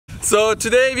So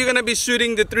today we're gonna be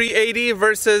shooting the 380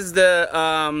 versus the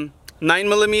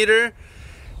 9mm.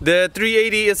 The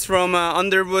 380 is from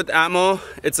Underwood ammo.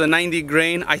 It's a 90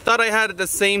 grain. I thought I had the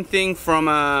same thing from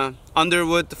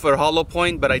Underwood for hollow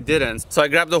point, but I didn't. So I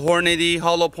grabbed the Hornady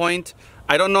hollow point.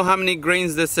 I don't know how many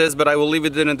grains this is, but I will leave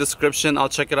it in the description. I'll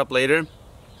check it up later.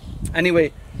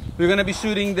 Anyway, we're gonna be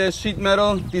shooting the sheet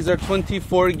metal. These are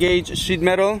 24 gauge sheet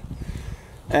metal.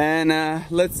 And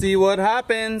let's see what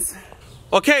happens.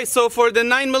 Okay, so for the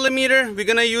 9mm, we're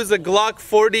gonna use a Glock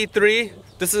 43.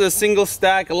 This is a single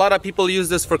stack. A lot of people use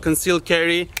this for concealed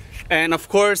carry. And of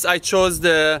course, I chose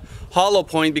the hollow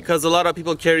point because a lot of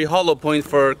people carry hollow point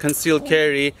for concealed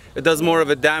carry. It does more of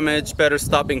a damage, better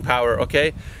stopping power,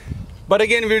 okay? But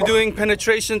again, we're doing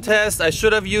penetration test. I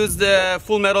should have used the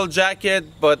full metal jacket,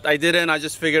 but I didn't. I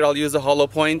just figured I'll use a hollow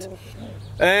point.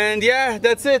 And yeah,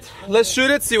 that's it. Let's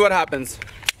shoot it, see what happens.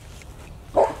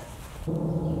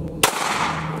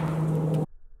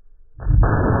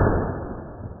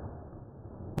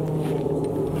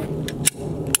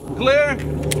 Clear.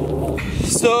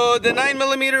 So the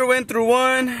 9mm went through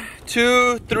 1,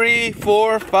 2, 3,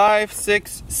 4, 5,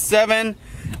 6, 7.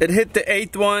 It hit the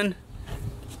 8th one.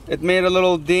 It made a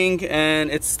little ding and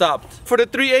it stopped. For the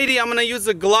 380, I'm gonna use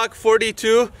the Glock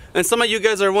 42. And some of you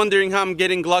guys are wondering how I'm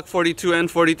getting Glock 42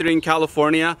 and 43 in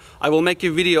California. I will make a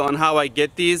video on how I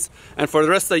get these. And for the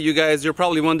rest of you guys, you're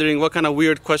probably wondering what kind of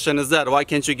weird question is that? Why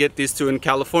can't you get these two in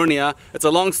California? It's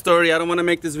a long story. I don't want to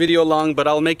make this video long, but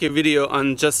I'll make a video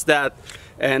on just that.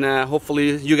 And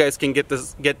hopefully you guys can get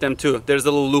them too. There's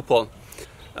a little loophole.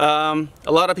 A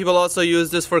lot of people also use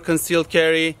this for concealed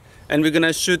carry. And we're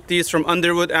gonna shoot these from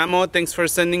Underwood ammo. Thanks for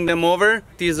sending them over.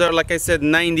 These are, like I said,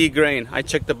 90 grain. I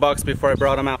checked the box before I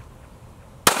brought them out.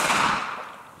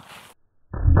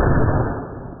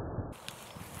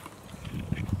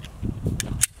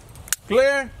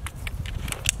 Clear?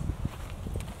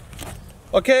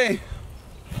 Okay.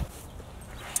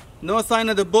 No sign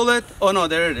of the bullet. Oh no,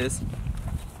 there it is.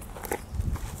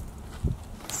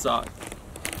 Saw it.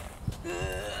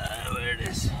 Where it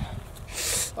is?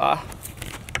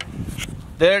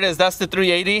 There it is, that's the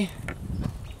 380.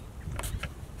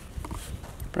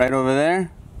 Right over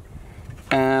there.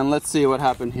 And let's see what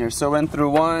happened here. So went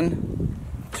through 1,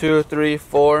 2, 3,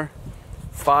 4,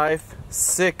 5,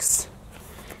 6.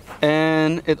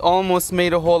 And it almost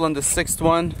made a hole on the 6th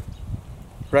one.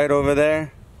 Right over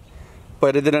there.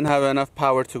 But it didn't have enough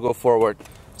power to go forward.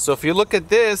 So if you look at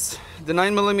this, the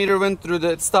 9mm went through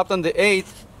it stopped on the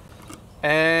 8th.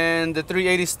 And the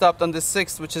 380 stopped on the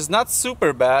 6th, which is not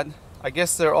super bad. I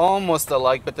guess they're almost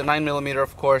alike, but the 9mm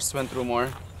of course went through more.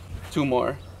 2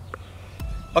 more.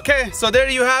 Okay, so there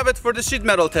you have it for the sheet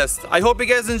metal test. I hope you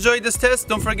guys enjoyed this test.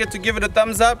 Don't forget to give it a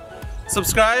thumbs up,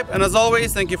 subscribe, and as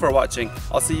always, thank you for watching.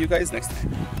 I'll see you guys next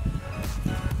time.